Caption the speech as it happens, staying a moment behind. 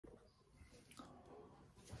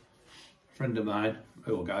friend of mine,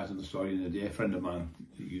 oh guys in the story in the day, a friend of mine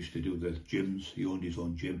used to do the gyms. He owned his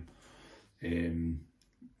own gym.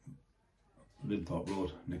 Linthorpe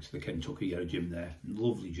Road, next to the Kentucky, he had a gym there.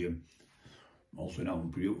 Lovely gym. Also now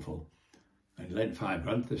beautiful. And he lent 5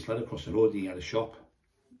 grand to this lad across the road. He had a shop.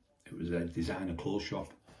 It was a designer clothes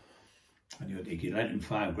shop. And he lent him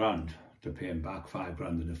 5 grand to pay him back 5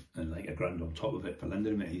 grand and like a grand on top of it for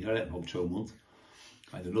lending him it. He had it about 2 months.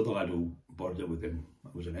 And another lad who borrowed it with him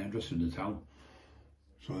was an hairdresser in the town.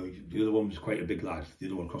 So the other one was quite a big lad. The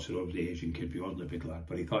other one across the road was the Asian kid, but he wasn't a big lad.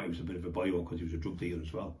 But he thought he was a bit of a boyo because he was a drug dealer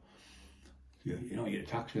as well. You know, you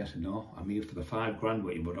tax me? I said, no, I'm here for the 5 grand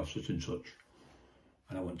what you bought off such and such.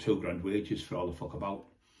 And I want 2 grand wages for all the fuck about.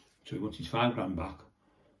 So he wants his 5 grand back.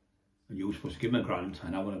 And you were supposed to give him a grand,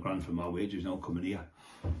 and I want a grand for my wages now coming here.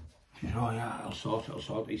 He said, oh yeah, I'll sort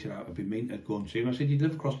it. He said, I've been meaning to go and see him. I said, you're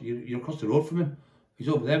across the road from him. He's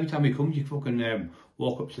over there. Every time he comes, you fucking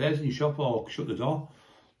walk upstairs in your shop or shut the door.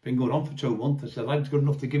 Been going on for 2 months. I said, lad's good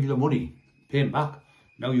enough to give you the money. Pay him back.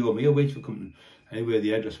 Now you owe me a wage for coming. Anyway, the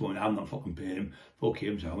hairdresser went, I'm not fucking paying him. Fuck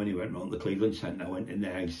him. So when he went round the Cleveland Centre, I went in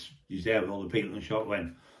there. He's there with all the people in the shop.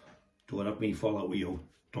 Went, don't have me fall out with you.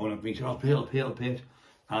 Don't have me. He said, I'll pay it.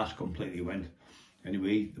 Ass completely went.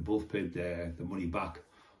 Anyway, they both paid the money back.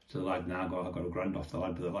 So the lad now I got a grand off the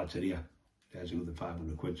lad, but the lad said, yeah, there's another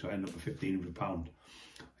 500 quid. So I ended up with £1,500.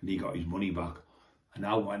 And he got his money back. And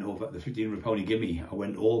I went over, the £1,500 he gave me, I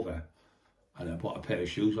went over and I bought a pair of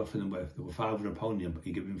shoes off him. They were £500,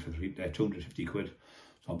 he gave him for 250 quid.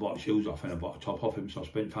 So I bought shoes off and I bought a top off him. So I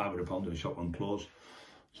spent £500 in the shop on clothes.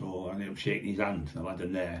 So I ended up shaking his hand, the lad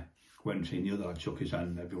in there. Went and seen the other lad, shook his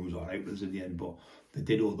hand, everyone was alright with us in the end, but they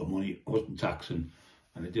did owe the money, I wasn't taxing,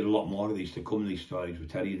 and they did a lot more of these to come, these stories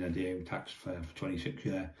with Terry in the day, we taxed for 26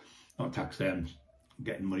 years, not tax them,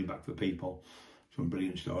 getting money back for people. Some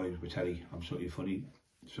brilliant stories with Terry, absolutely funny.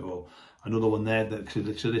 So another one there, so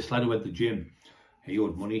this lad who had the gym, he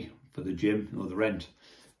owed money for the gym, you know, the rent,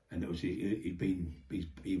 and it was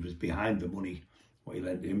he was behind the money, what he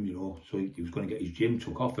lent him, you know, so he was going to get his gym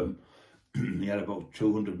took off him. He had about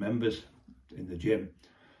 200 members in the gym,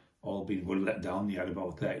 all being well let down. He had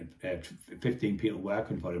about 15 people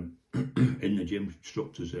working for him in the gym,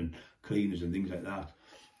 instructors and cleaners and things like that.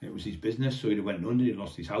 It was his business, so he went under, he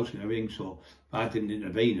lost his house and everything, so I didn't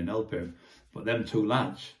intervene and help him. But them 2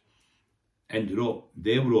 lads ended up,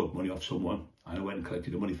 they were owed money off someone, and I went and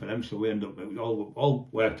collected the money for them, so we ended up, it was all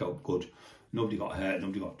worked out good. Nobody got hurt,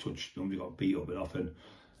 nobody got touched, nobody got beat up or nothing.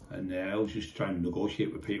 And I was just trying to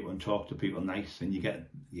negotiate with people and talk to people nice, and you get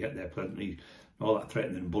there pleasantly. All that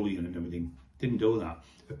threatening and bullying and everything, didn't do that.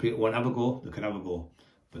 If people want to have a go, they can have a go,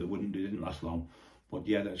 but they didn't last long. But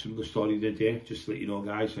yeah, that's another story of the day, just to let you know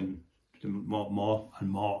guys, and more and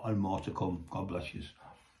more to come. God bless you.